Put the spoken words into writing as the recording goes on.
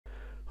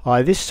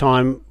Hi, this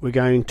time we're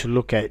going to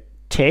look at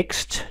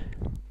text.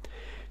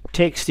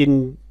 Text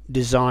in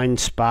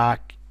DesignSpark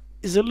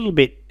is a little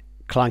bit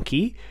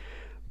clunky,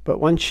 but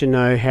once you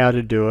know how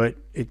to do it,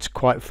 it's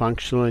quite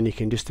functional and you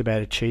can just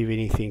about achieve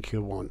anything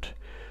you want.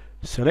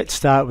 So let's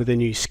start with a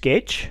new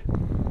sketch.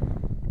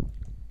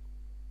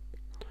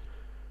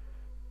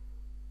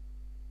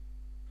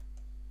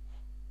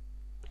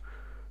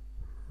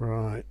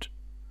 Right,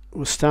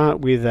 we'll start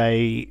with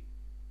a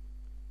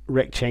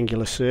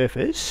rectangular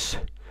surface.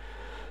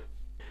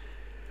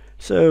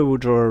 So we'll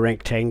draw a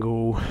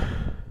rectangle.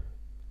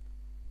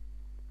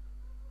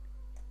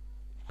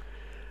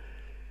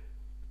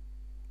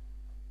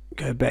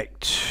 Go back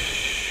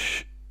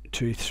to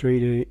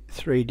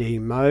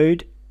 3D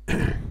mode.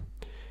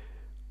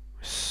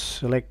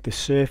 Select the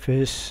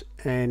surface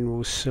and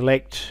we'll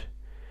select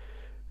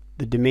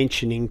the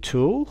dimensioning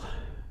tool.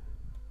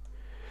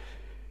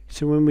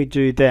 So when we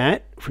do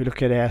that, if we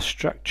look at our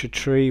structure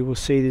tree, we'll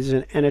see there's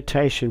an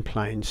annotation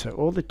plane. So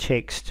all the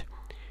text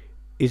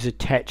is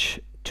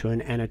attached to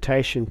an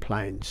annotation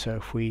plane. So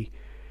if we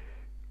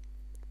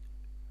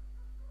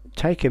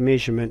take a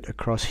measurement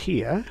across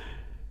here,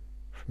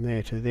 from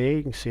there to there,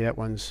 you can see that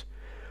one's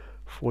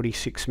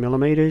 46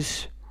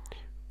 millimeters.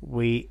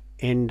 We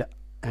end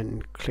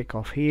and click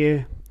off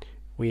here,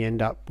 we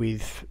end up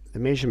with the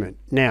measurement.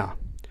 Now,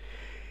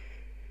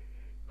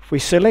 if we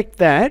select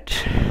that,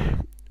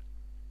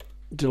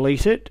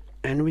 delete it,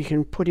 and we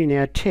can put in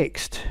our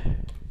text.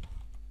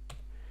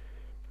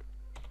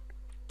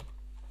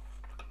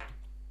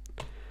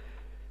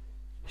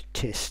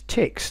 Test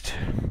text,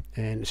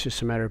 and it's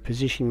just a matter of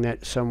positioning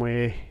that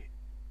somewhere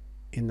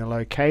in the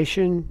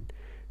location.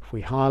 If we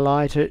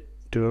highlight it,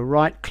 do a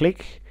right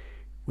click,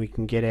 we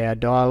can get our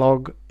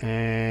dialog,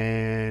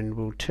 and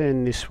we'll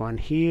turn this one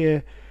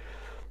here,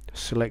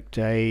 select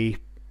some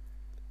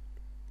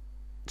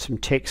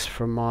text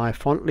from my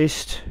font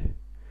list.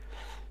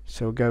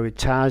 So we'll go with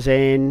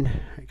Tarzan.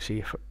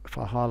 Actually, if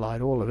I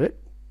highlight all of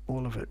it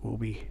will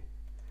be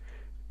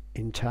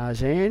in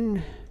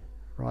Tarzan.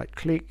 Right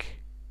click,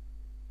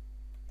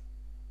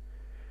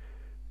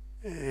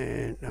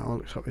 and oh,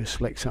 looks like we'll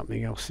select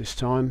something else this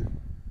time.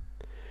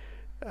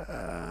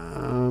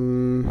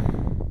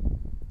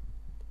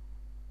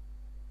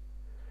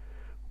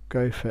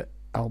 Go for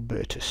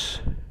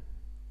Albertus.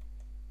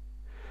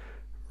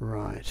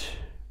 Right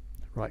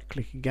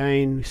click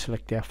again, we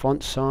select our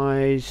font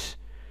size,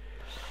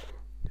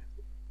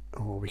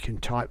 or we can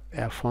type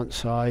our font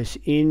size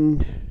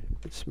in.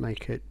 Let's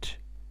make it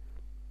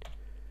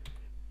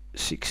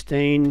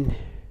 16.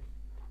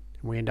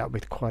 We end up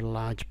with quite a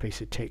large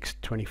piece of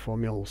text, 24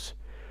 mils.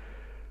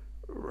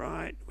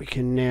 Right, we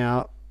can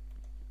now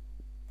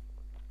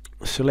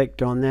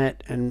select on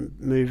that and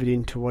move it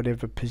into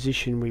whatever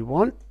position we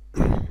want.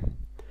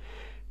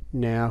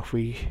 Now if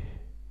we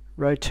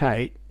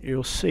rotate,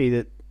 you'll see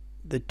that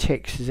the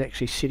text is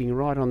actually sitting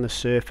right on the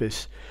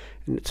surface,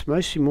 and it's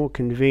mostly more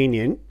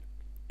convenient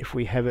if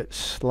we have it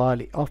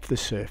slightly off the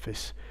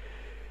surface.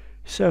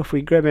 So if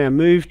we grab our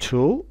move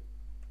tool,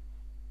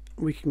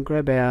 we can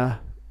grab our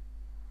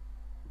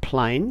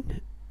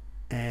plane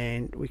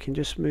and we can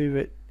just move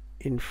it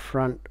in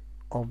front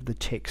of the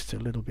text a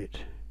little bit.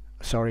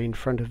 Sorry, in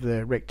front of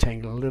the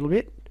rectangle a little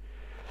bit.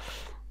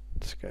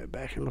 Let's go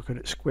back and look at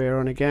it square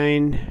on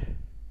again.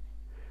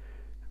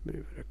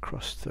 Move it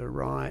across to the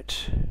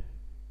right.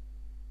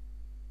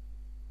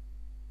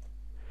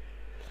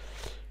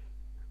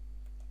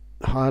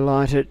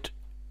 Highlight it,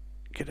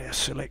 get our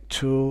select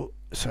tool,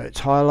 so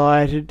it's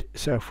highlighted.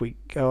 So if we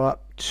go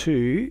up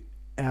to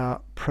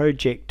our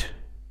project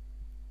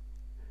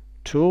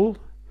tool,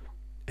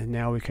 and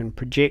now we can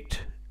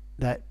project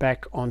that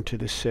back onto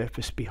the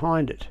surface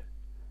behind it,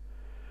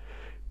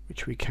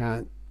 which we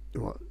can't.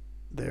 Well,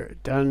 there, it's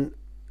done.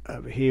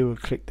 Over here we'll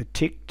click the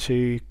tick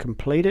to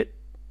complete it.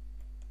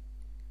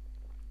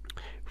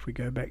 If we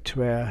go back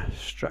to our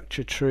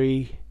structure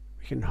tree,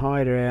 we can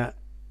hide our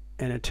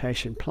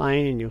annotation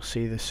plane and you'll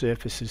see the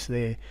surfaces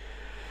there.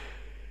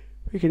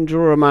 We can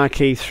draw a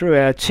marquee through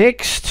our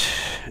text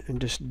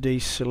and just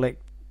deselect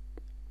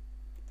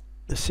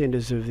the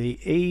centers of the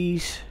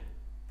E's.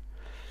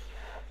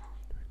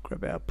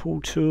 Grab our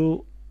pull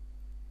tool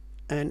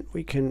and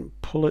we can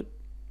pull it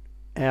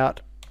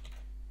out,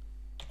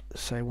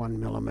 say 1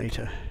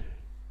 millimeter,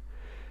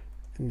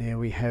 and there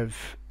we have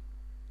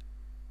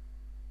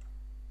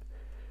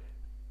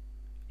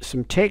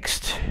some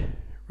text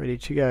ready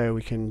to go.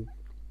 We can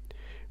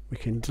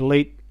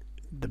delete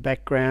the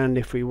background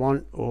if we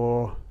want,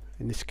 or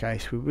in this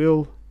case we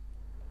will,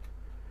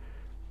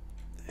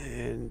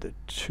 and the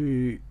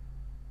two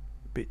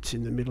bits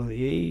in the middle of the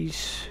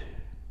E's.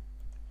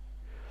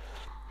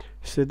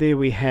 So there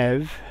we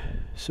have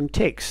some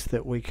text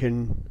that we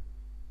can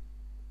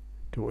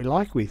do what we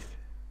like with.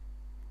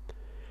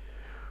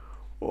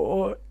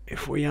 Or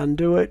if we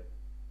undo it,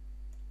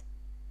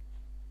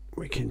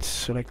 we can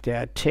select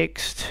our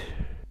text,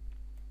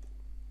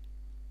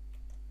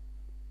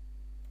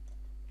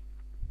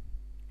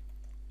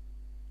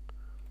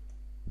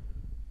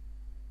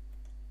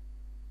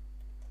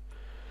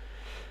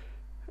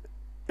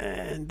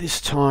 and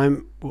this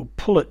time we'll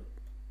pull it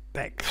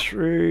back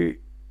through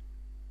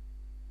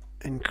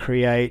and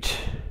create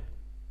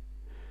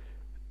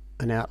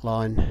an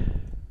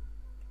outline,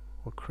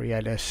 or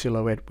create a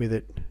silhouette with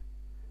it.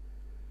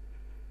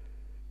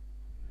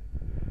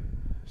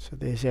 So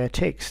there's our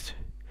text.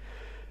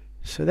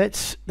 So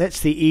that's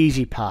the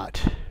easy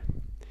part.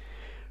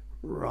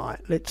 Right,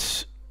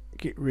 let's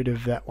get rid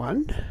of that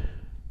one.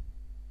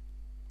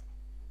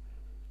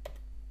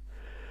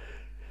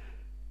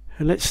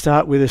 And let's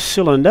start with a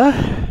cylinder.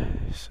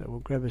 So we'll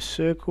grab a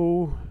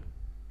circle.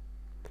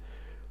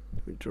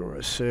 We draw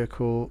a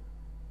circle.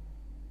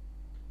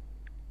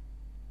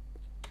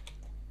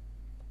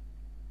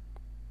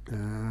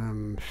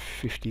 Um,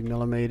 50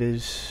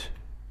 millimeters.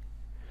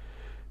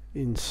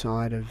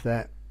 Inside of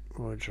that,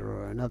 we'll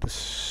draw another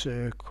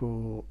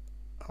circle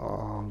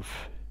of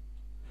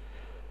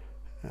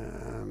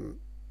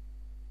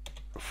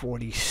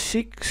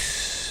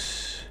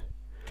 46.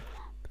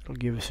 That'll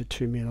give us a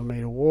 2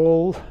 millimeter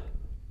wall.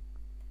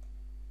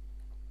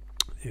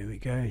 There we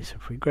go. So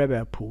if we grab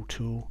our pull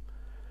tool,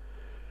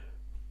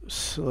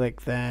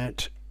 select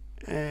that,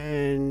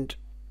 and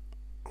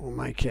we'll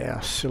make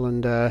our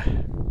cylinder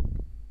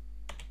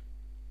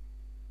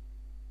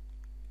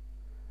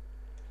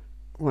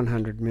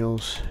 100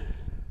 mils.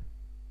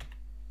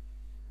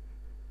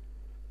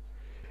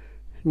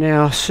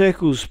 Now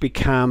circles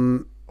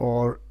become,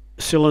 or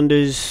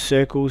cylinders,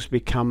 circles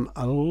become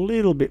a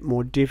little bit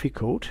more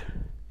difficult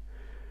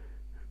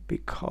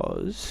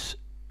because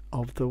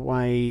of the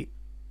way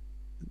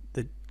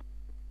the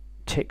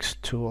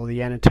text tool or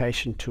the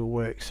annotation tool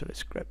works. So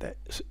let's grab that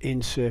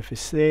end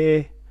surface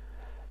there.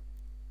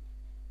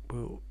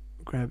 We'll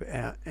grab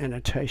our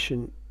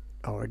annotation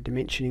or a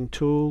dimensioning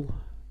tool.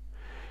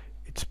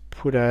 It's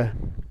put a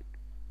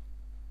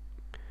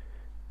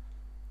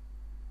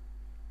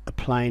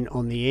plane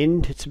on the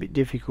end. It's a bit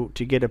difficult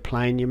to get a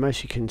plane. You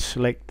mostly can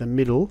select the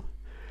middle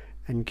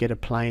and get a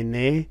plane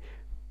there,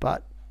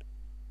 but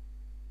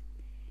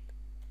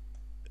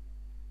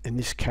in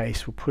this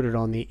case we'll put it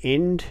on the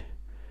end.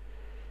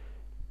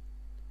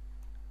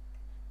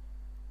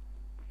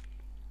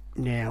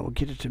 Now we'll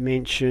get a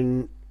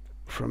dimension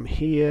from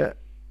here,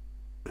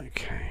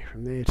 okay,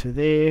 from there to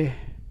there.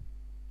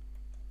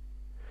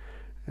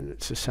 And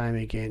it's the same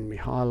again. We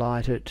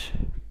highlight it,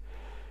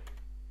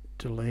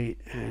 delete,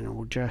 and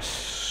we'll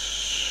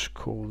just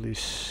call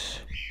this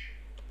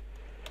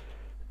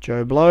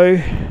Joe Blow.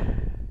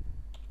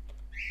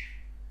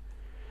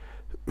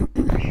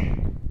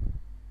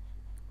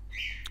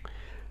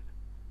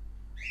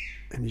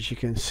 And as you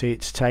can see,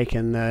 it's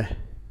taken the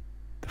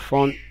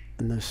font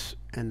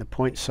and the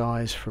point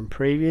size from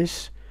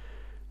previous,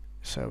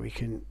 so we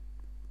can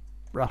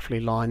roughly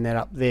line that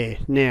up there.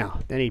 Now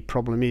the only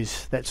problem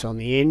is that's on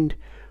the end.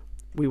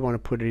 We want to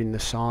put it in the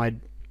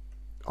side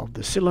of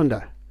the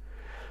cylinder.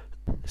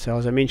 So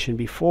as I mentioned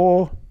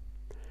before,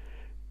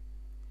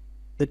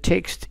 the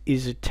text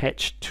is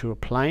attached to a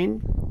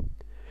plane.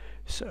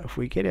 So if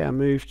we get our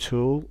move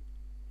tool,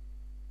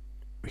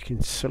 we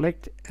can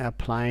select our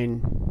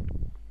plane.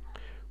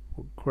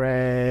 We'll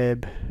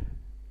grab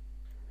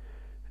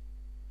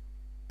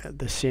at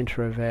the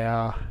center of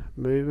our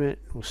movement.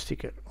 We'll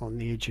stick it on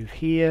the edge of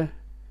here.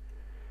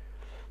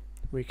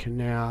 We can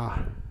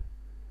now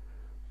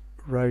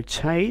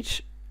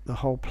rotate the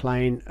whole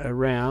plane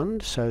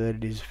around so that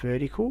it is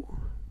vertical.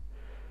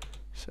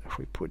 So if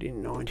we put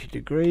in 90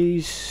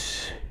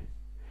 degrees,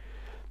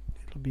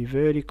 it'll be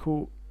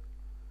vertical,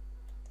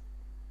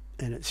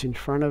 and it's in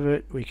front of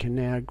it. We can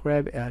now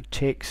grab our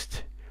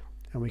text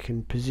and we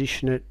can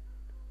position it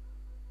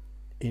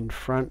in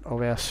front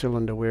of our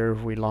cylinder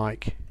wherever we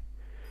like.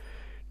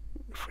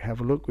 If we have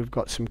a look, we've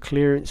got some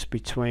clearance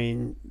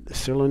between the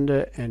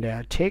cylinder and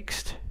our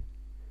text.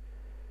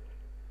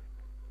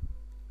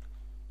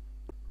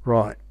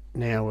 Right,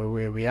 now we're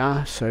where we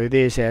are. So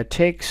there's our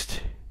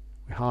text.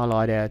 We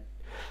highlight our,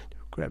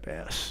 grab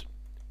our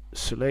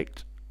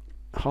select,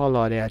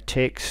 highlight our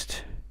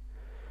text,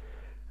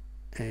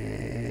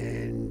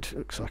 and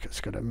looks like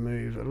it's got to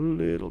move a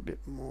little bit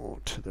more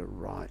to the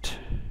right.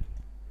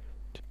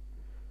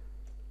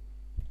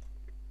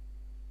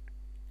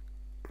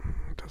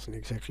 Doesn't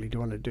exactly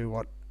want to do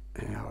what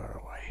an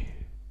hour away.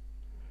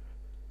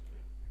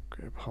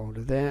 Grab hold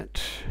of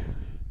that.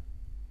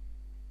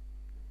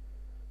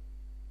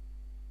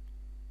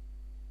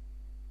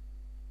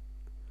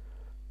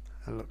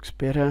 That looks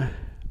better.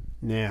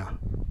 Now,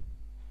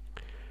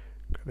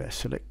 grab our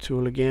select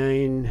tool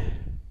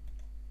again.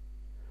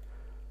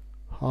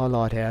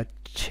 Highlight our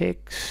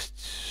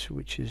text,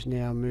 which is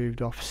now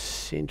moved off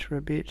center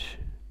a bit.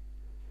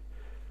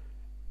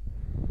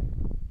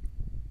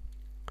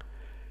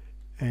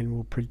 And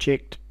we'll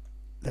project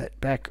that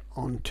back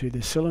onto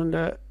the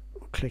cylinder.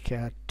 We'll click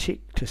our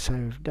tick to say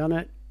we've done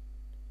it.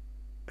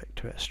 Back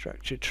to our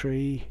structure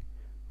tree.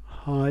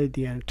 Hide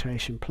the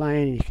annotation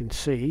plane, and you can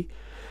see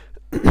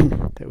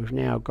that we've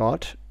now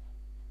got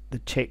the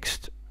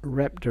text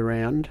wrapped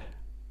around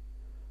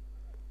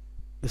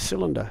the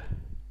cylinder.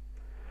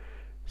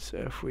 So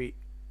if we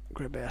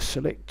grab our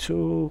select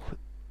tool,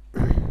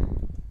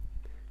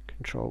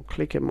 Control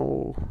click them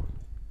all.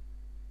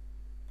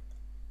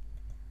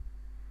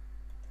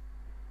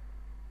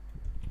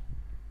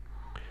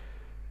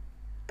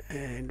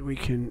 And we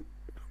can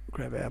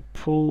grab our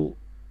pull.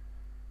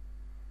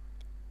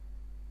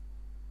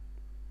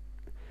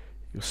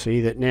 You'll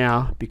see that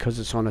now, because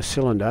it's on a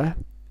cylinder,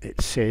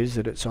 it says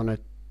that it's on a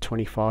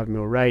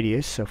 25mm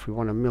radius. So if we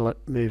want to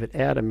move it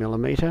out a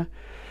millimeter,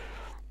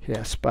 hit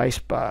our space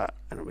bar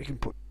and we can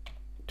put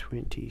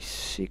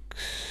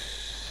 26.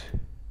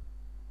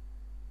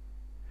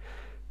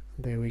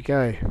 There we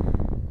go.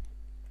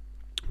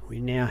 We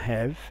now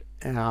have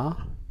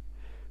our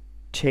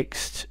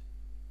text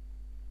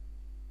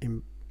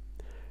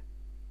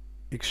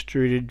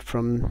extruded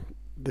from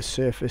the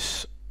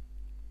surface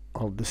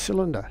of the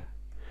cylinder.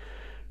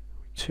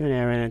 Turn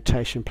our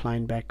annotation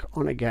plane back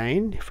on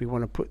again. If we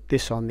want to put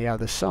this on the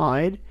other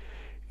side,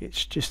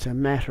 it's just a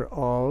matter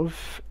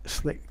of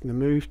selecting the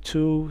move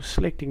tool,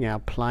 selecting our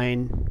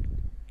plane,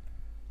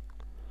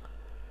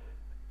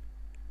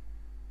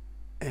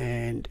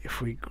 and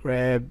if we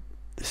grab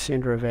the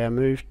center of our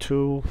move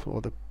tool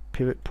or the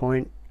pivot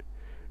point,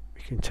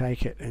 we can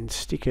take it and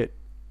stick it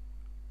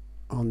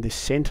on this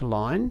center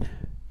line.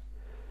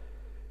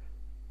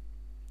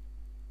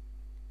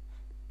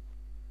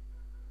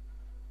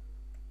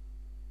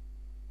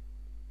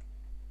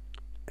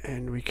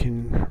 And we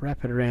can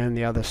wrap it around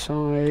the other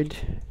side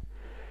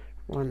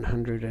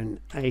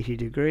 180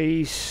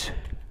 degrees.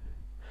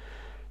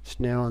 It's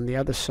now on the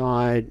other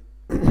side.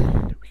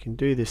 We can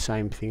do the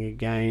same thing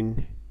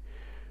again.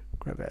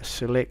 Grab our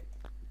select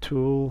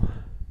tool,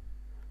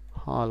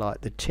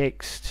 highlight the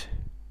text,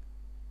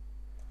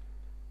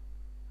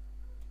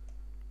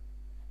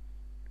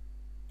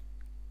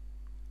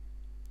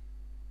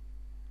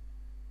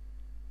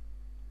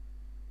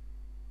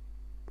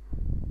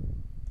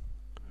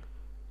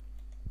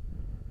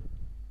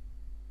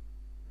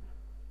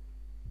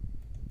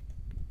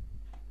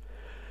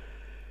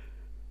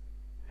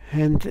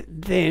 and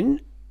then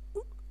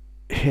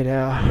hit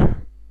our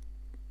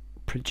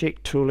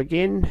project tool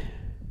again,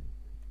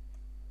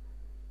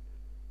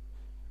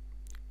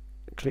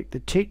 click the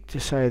tick to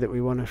say that we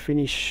want to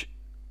finish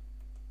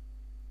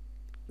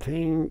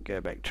thing,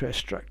 go back to our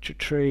structure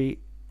tree,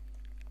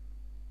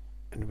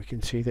 and we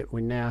can see that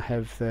we now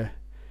have the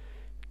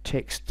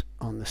text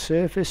on the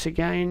surface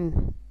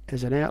again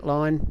as an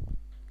outline.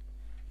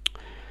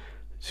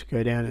 Let's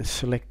go down and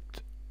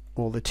select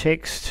all the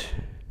text,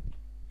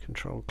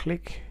 control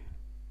click,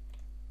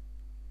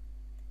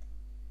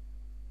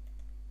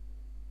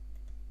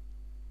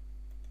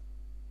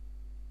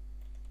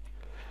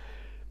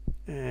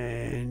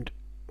 and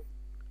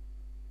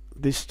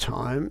this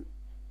time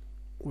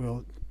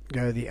we'll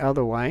go the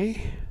other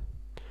way.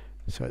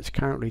 So it's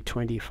currently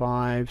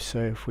 25, so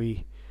if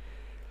we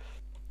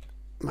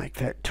make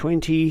that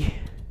 20,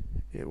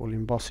 it will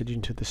emboss it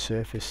into the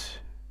surface.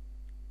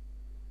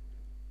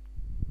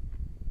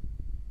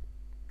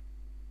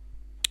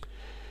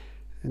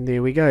 And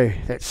there we go.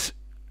 That's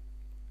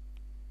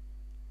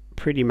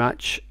pretty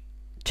much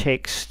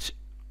text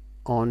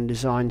on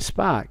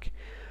DesignSpark.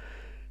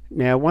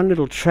 Now, one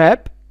little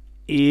trap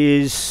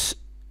is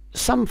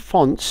some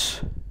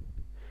fonts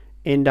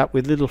end up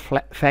with little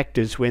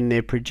factors when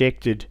they're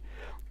projected,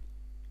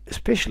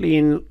 especially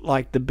in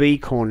like the B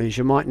corners.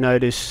 You might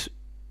notice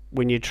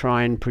when you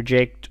try and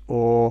project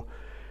or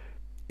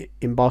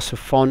emboss a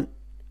font,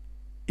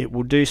 it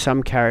will do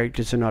some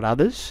characters and not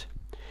others.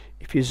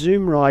 If you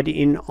zoom right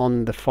in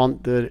on the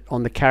font,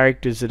 on the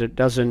characters that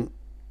don't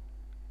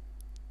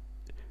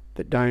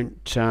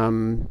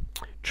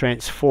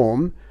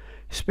transform,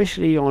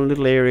 especially on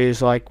little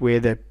areas like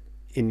where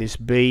in this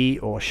B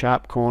or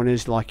sharp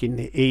corners like in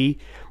the E,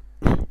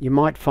 you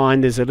might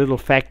find there's a little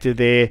factor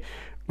there,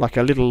 like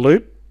a little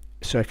loop.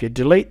 So if you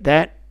delete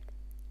that,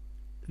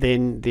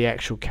 then the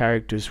actual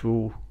characters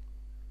will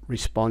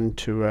respond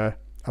to a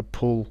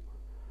pull.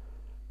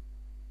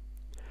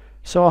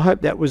 So I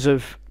hope that was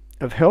of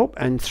help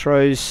and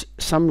throws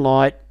some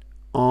light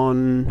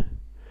on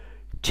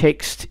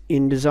text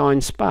in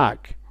DesignSpark.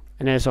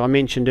 And as I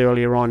mentioned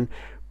earlier on,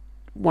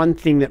 one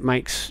thing that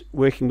makes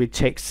working with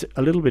text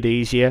a little bit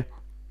easier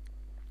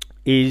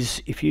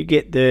is if you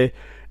get the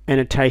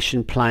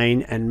annotation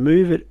plane and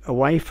move it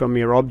away from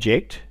your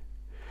object.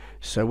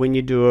 So when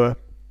you do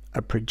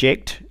a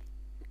project,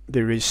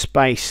 there is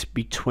space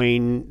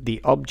between the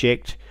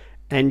object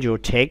and your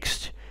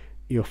text.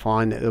 You'll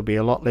find that there'll be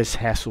a lot less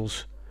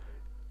hassles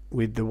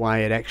with the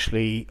way it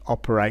actually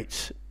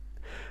operates.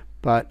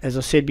 But as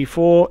I said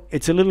before,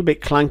 it's a little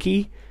bit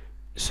clunky,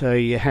 so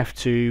you have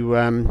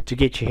to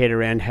get your head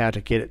around how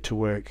to get it to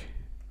work.